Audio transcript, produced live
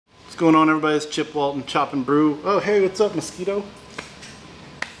going on, everybody? It's Chip Walton, Chop and Brew. Oh, hey, what's up, mosquito?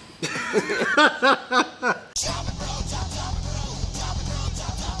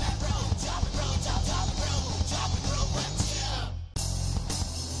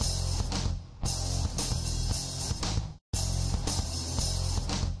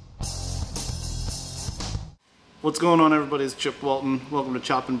 What's going on, everybody? It's Chip Walton. Welcome to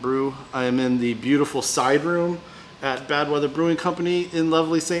Chop and Brew. I am in the beautiful side room at Weather Brewing Company in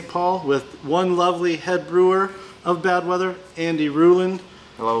lovely St. Paul with one lovely head brewer of Bad Weather, Andy Ruhland.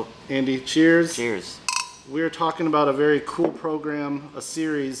 Hello. Andy, cheers. Cheers. We're talking about a very cool program, a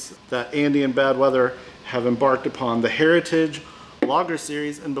series that Andy and Bad Weather have embarked upon, the Heritage Lager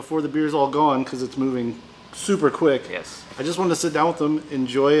Series. And before the beer's all gone, because it's moving super quick, yes, I just wanted to sit down with them,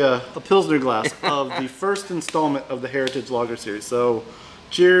 enjoy a Pilsner glass of the first installment of the Heritage Lager Series. So,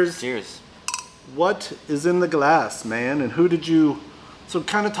 cheers. Cheers. What is in the glass, man? And who did you... So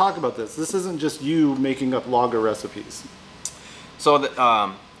kind of talk about this. This isn't just you making up lager recipes. So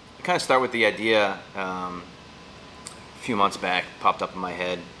I kind of start with the idea a few months back, popped up in my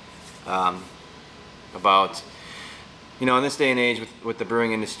head about, you know, in this day and age with the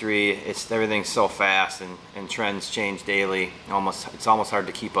brewing industry, everything's so fast and trends change daily. It's almost hard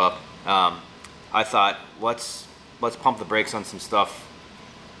to keep up. I thought, let's pump the brakes on some stuff.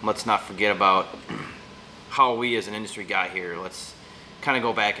 Let's not forget about how we as an industry got here. Let's kind of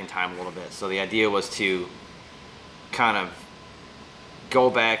go back in time a little bit. So the idea was to kind of go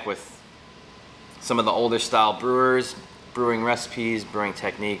back with some of the older style brewers, brewing recipes, brewing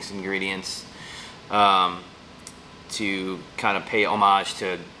techniques, ingredients, to kind of pay homage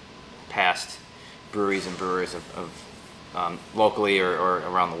to past breweries and brewers of locally or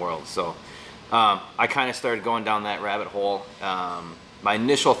around the world. So I kind of started going down that rabbit hole. My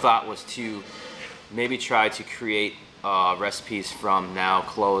initial thought was to maybe try to create recipes from now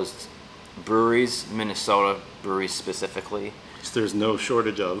closed breweries, Minnesota breweries specifically. Which there's no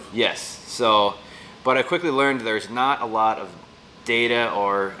shortage of. Yes. So, but I quickly learned there's not a lot of data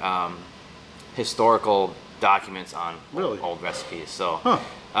or historical documents on old recipes. So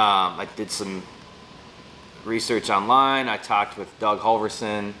I did some research online. I talked with Doug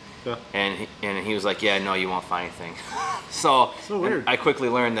Halverson. Yeah. And he was like, yeah, no, you won't find anything. So weird. I quickly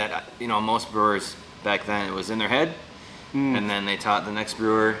learned that, you know, most brewers back then, it was in their head, and then they taught the next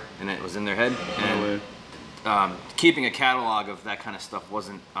brewer, and it was in their head. And keeping a catalog of that kind of stuff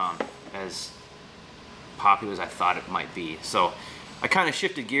wasn't as popular as I thought it might be. So I kind of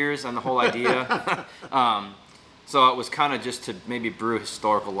shifted gears on the whole idea. So it was kind of just to maybe brew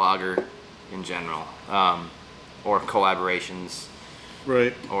historical lager in general, or collaborations.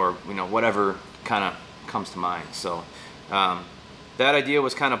 Right. Or, you know, whatever kind of comes to mind. So that idea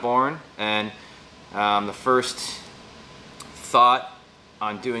was kind of born, and the first thought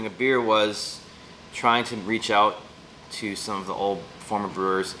on doing a beer was trying to reach out to some of the old former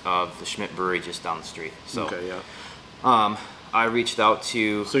brewers of the Schmidt Brewery just down the street. So okay, yeah. I reached out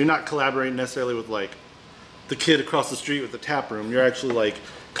to... So you're not collaborating necessarily with like the kid across the street with the taproom. You're actually like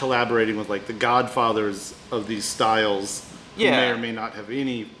collaborating with like the godfathers of these styles. Yeah. Who may or may not have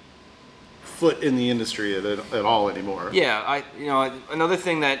any foot in the industry at all anymore. Yeah, you know, another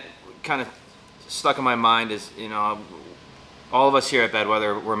thing that kind of stuck in my mind is, you know, all of us here at Bad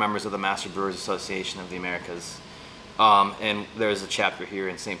Weather, we're members of the Master Brewers Association of the Americas, and there's a chapter here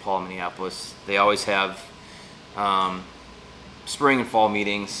in St. Paul, Minneapolis. They always have spring and fall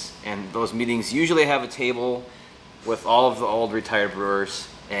meetings, and those meetings usually have a table with all of the old retired brewers.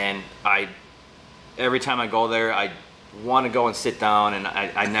 And every time I go there, I want to go and sit down, and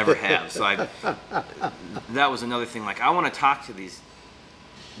I never have. So that was another thing. Like, I want to talk to these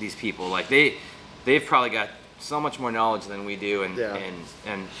people. Like they've probably got so much more knowledge than we do,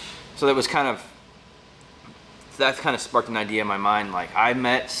 and so that was kind of sparked an idea in my mind. Like, I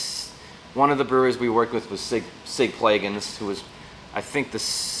met one of the brewers we worked with was Sig Plagans, who was, I think, the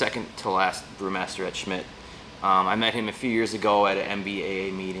second to last brewmaster at Schmidt. I met him a few years ago at an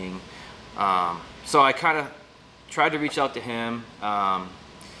MBAA meeting. So I kind of tried to reach out to him,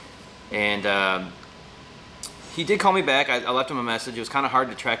 and he did call me back. I left him a message. It was kind of hard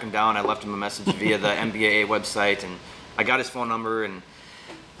to track him down. I left him a message via the MBAA website, and I got his phone number, and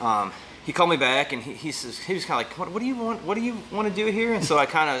he called me back, and he was kind of like, what do you want to do here? And so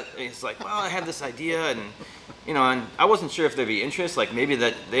he's like, well, I have this idea, and you know, and I wasn't sure if there'd be interest, like maybe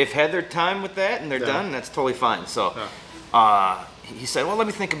that they've had their time with that and they're done, and that's totally fine. So he said, well, let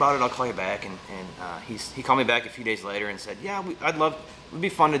me think about it, I'll call you back. And he called me back a few days later and said, yeah, it'd be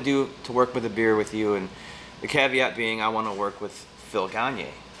fun to work with a beer with you. And the caveat being, I want to work with Phil Gagne,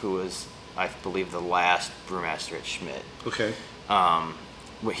 who was, I believe, the last brewmaster at Schmidt. Okay.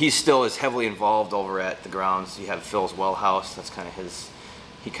 he still is heavily involved over at the grounds. You have Phil's well house. That's kind of his.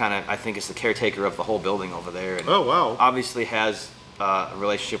 He kind of, I think, is the caretaker of the whole building over there. And oh wow! Obviously has a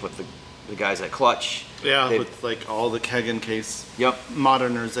relationship with the guys at Clutch. Yeah, with like all the keg and case. Yep.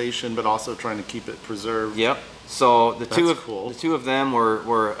 Modernization, but also trying to keep it preserved. Yep. So the That's two of them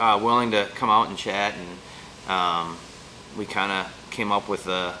were willing to come out and chat, and we kind of came up with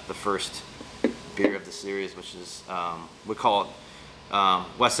the first beer of the series, which is we call it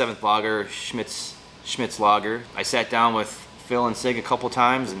West 7th Lager, Schmitz Lager. I sat down with Phil and Sig a couple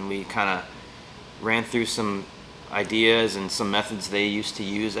times, and we kind of ran through some ideas and some methods they used to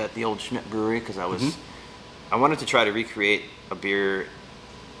use at the old Schmidt brewery, because I wanted to try to recreate a beer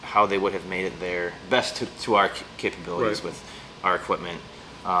how they would have made it there, best to our capabilities with our equipment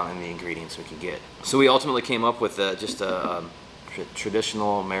and the ingredients we could get. So we ultimately came up with just a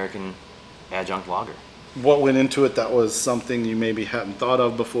traditional American adjunct lager. What went into it that was something you maybe hadn't thought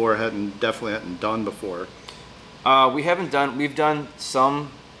of before, definitely hadn't done before? We've done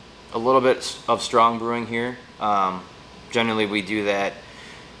a little bit of strong brewing here. Generally we do that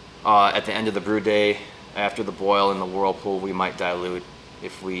at the end of the brew day. After the boil in the whirlpool, we might dilute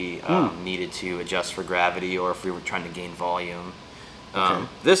if we needed to adjust for gravity, or if we were trying to gain volume.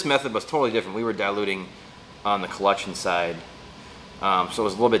 This method was totally different. We were diluting on the collection side, so it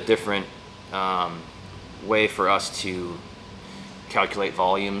was a little bit different way for us to calculate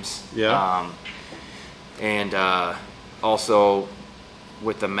volumes. And also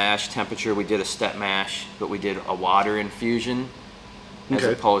with the mash temperature, we did a step mash, but we did a water infusion as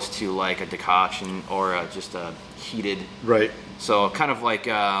opposed to like a decoction or just a heated. Right. So kind of like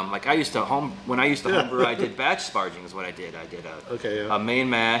I used to homebrew, I did batch sparging is what I did. I did a main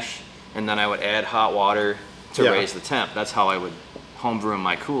mash, and then I would add hot water to raise the temp. That's how I would homebrew in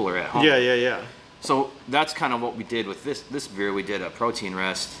my cooler at home. Yeah. So that's kind of what we did with this beer. We did a protein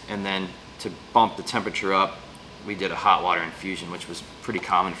rest, and then to bump the temperature up, we did a hot water infusion, which was pretty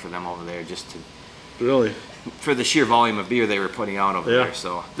common for them over there, just to for the sheer volume of beer they were putting out over there.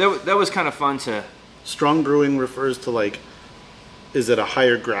 So that was kind of fun to. Strong brewing refers to like, is it a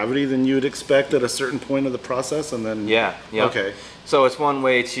higher gravity than you would expect at a certain point of the process, and then Okay. So it's one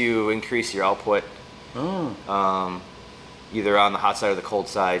way to increase your output. Either on the hot side or the cold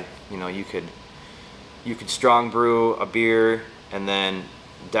side. You know, you could strong brew a beer and then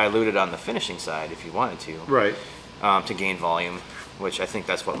dilute it on the finishing side if you wanted to. Right. To gain volume, which I think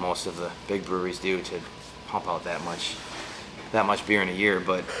that's what most of the big breweries do, to pump out that much beer in a year.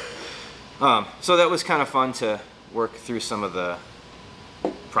 But so that was kind of fun to work through some of the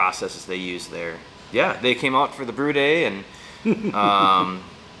processes they use there. Yeah, they came out for the brew day, and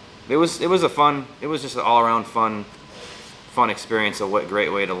it was just an all-around fun experience. A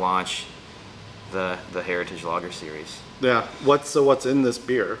great way to launch the Heritage Lager series. Yeah. What's in this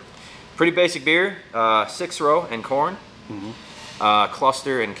beer? Pretty basic beer. 6-row and corn.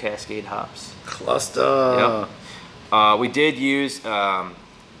 Cluster and Cascade hops. Cluster. Yep. We did use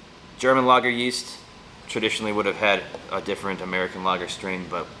German lager yeast. Traditionally would have had a different American lager strain,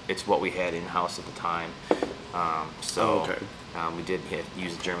 but it's what we had in-house at the time. We did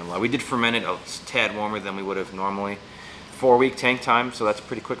use German lager. We did ferment it a tad warmer than we would have normally. 4-week tank time, so that's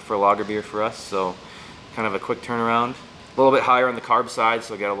pretty quick for a lager beer for us. So kind of a quick turnaround. A little bit higher on the carb side,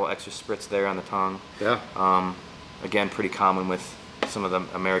 so we got a little extra spritz there on the tongue. Yeah. Again, pretty common with some of the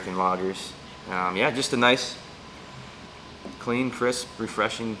American lagers. Just a nice, clean, crisp,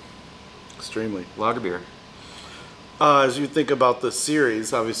 refreshing, extremely lager beer. As you think about the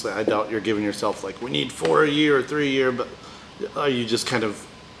series, obviously, I doubt you're giving yourself like, we need 4 a year or 3 a year, but you just kind of,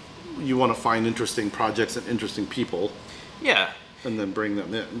 you want to find interesting projects and interesting people. Yeah. And then bring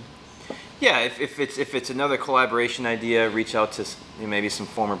them in. Yeah, if it's another collaboration idea, reach out to maybe some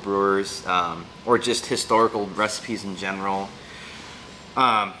former brewers, or just historical recipes in general.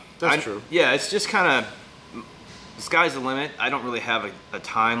 That's true. Yeah, it's just kind of, the sky's the limit. I don't really have a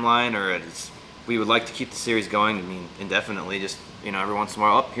timeline, or we would like to keep the series going, I mean, indefinitely. Just, every once in a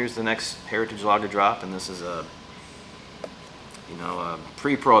while, here's the next Heritage Lager drop, and this is a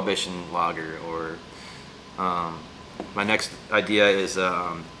pre-Prohibition lager, or my next idea is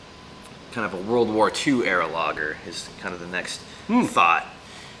kind of a World War II era lager is kind of the next thought.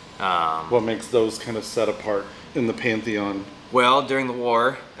 What makes those kind of set apart in the pantheon? Well, during the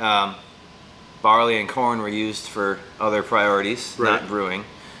war, barley and corn were used for other priorities, not brewing.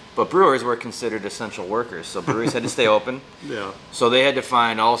 But brewers were considered essential workers, so breweries had to stay open. Yeah. So they had to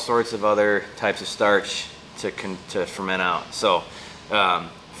find all sorts of other types of starch to ferment out. So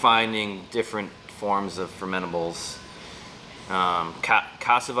finding different forms of fermentables.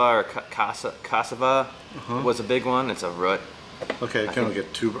 Cassava was a big one. It's a root. Okay, kind of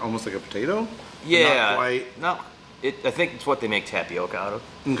like almost like a potato. Yeah. Not quite. No, I think it's what they make tapioca out of.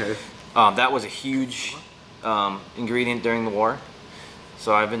 Okay. That was a huge ingredient during the war,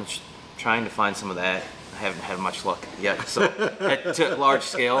 so I've been trying to find some of that. I haven't had much luck yet, so to large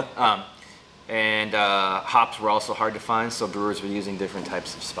scale. And hops were also hard to find, so brewers were using different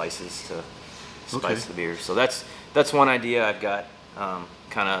types of spices to spice the beer. So that's one idea I've got,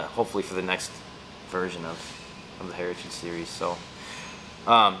 kind of hopefully for the next version of the Heritage series. So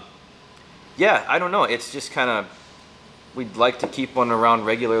yeah, I don't know. It's just kind of, we'd like to keep one around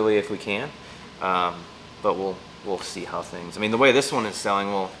regularly if we can, but we'll see how things. I mean, the way this one is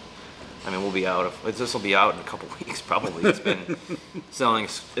selling, we'll be out of this. Will be out in a couple weeks probably. It's been selling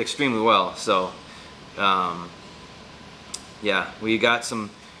extremely well. So yeah, we got some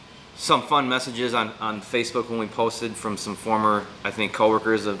fun messages on Facebook when we posted from some former, I think,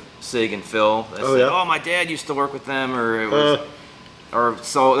 coworkers of Sig and Phil that said, "Oh, my dad used to work with them," or it was.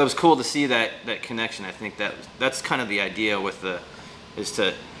 So it was cool to see that connection. I think that's kind of the idea with is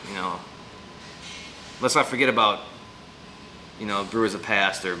to, let's not forget about, brewers of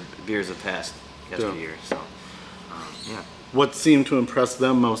past or beers of past yesteryear. So yeah. What seemed to impress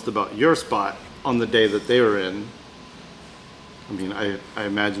them most about your spot on the day that they were in? I mean, I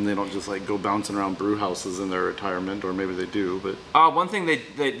imagine they don't just like go bouncing around brew houses in their retirement, or maybe they do. But one thing they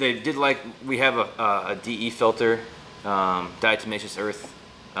did like, we have a DE filter. Diatomaceous earth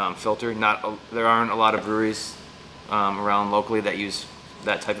filter. There aren't a lot of breweries around locally that use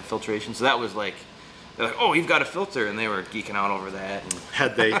that type of filtration. So that was like, they're like, "Oh, you've got a filter," and they were geeking out over that. And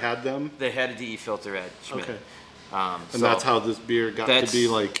had they had them? They had a DE filter at Schmidt. Okay. And so that's how this beer got to be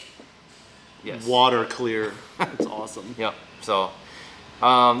like water clear. It's awesome. Yep. So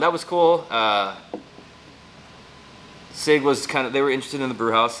that was cool. Sig was they were interested in the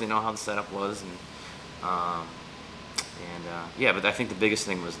brew house. They know how the setup was, and yeah, but I think the biggest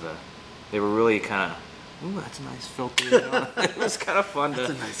thing was they were really kind of, "Ooh, that's a nice filter." It was kind of fun. That's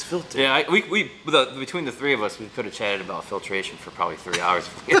a nice filter. Yeah, between the three of us, we could have chatted about filtration for probably 3 hours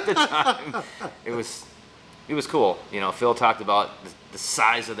if we had the time. It was cool. Phil talked about the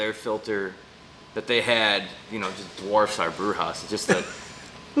size of their filter that they had. Just dwarfs our brew house. Just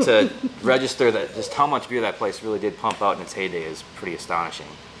to register that, just how much beer that place really did pump out in its heyday is pretty astonishing.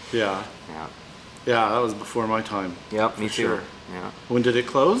 Yeah. Yeah. Yeah, that was before my time. Yep, me too. Sure. Yeah. When did it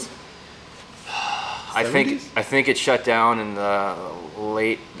close? I think it shut down in the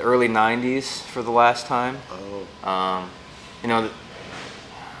early '90s for the last time. Oh.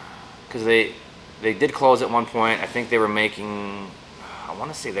 Because they did close at one point. I think they were making, I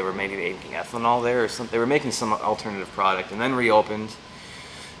want to say they were maybe making ethanol there or something. They were making some alternative product and then reopened.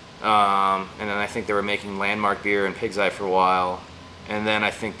 And then I think they were making Landmark beer and Pig's Eye for a while. And then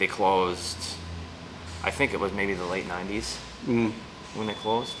I think they closed. I think it was maybe the late '90s when they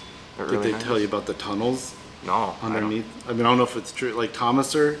closed. Did they tell you about the tunnels? No. Underneath? I don't know if it's true. Like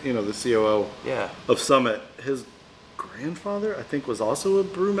Thomaser, the COO of Summit, his grandfather, I think, was also a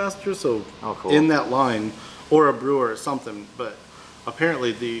brewmaster. So cool. In that line, or a brewer or something. But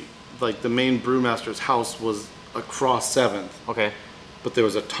apparently the main brewmaster's house was across 7th. Okay. But there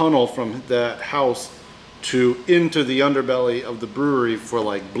was a tunnel from that house into the underbelly of the brewery for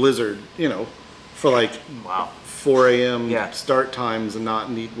like blizzard, for like 4 a.m. start times and not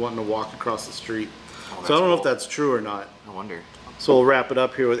wanting to walk across the street. So I don't know if that's true or not. I wonder. So we'll wrap it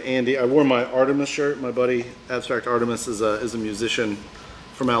up here with Andy. I wore my Artemis shirt. My buddy Abstract Artemis is a musician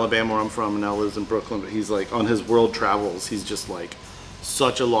from Alabama, where I'm from, and now lives in Brooklyn. But he's like on his world travels. He's just like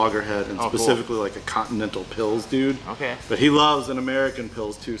such a loggerhead, and specifically like a continental pills dude. Okay. But he loves an American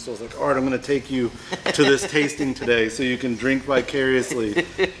pills too. So I was like, Art, I'm going to take you to this tasting today so you can drink vicariously.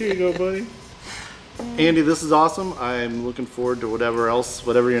 Here you go, buddy. Andy, this is awesome. I'm looking forward to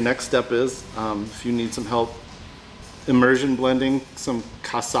whatever your next step is. If you need some help immersion blending some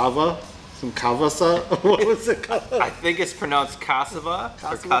cassava, some kavasa, what was it called? I think it's pronounced cassava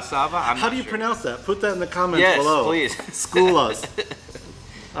or cassava. How do you pronounce that? Put that in the comments below. Yes, please. School us.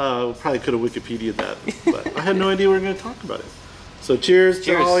 Probably could have Wikipedia'd that, but I had no idea we were going to talk about it. So cheers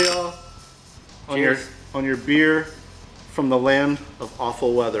to all y'all on your beer from the land of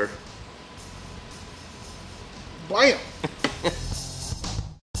awful weather. Blam!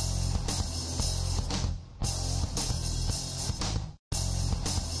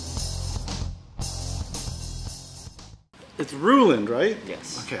 It's Ruhland, right?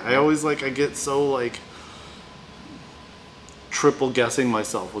 Yes. Okay, I get so triple guessing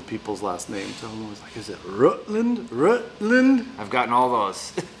myself with people's last names. I'm always like, is it Rutland? Rutland? I've gotten all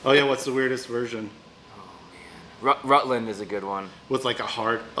those. Oh yeah, what's the weirdest version? Oh Rutland is a good one. With like a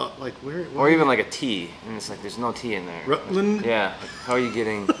hard, like where? Or even like a T, and it's like there's no T in there. Rutland? Yeah. Like, how are you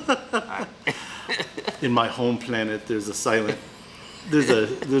getting? In my home planet, there's a silent, there's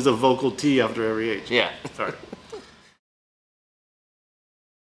a vocal T after every H. Yeah. Sorry.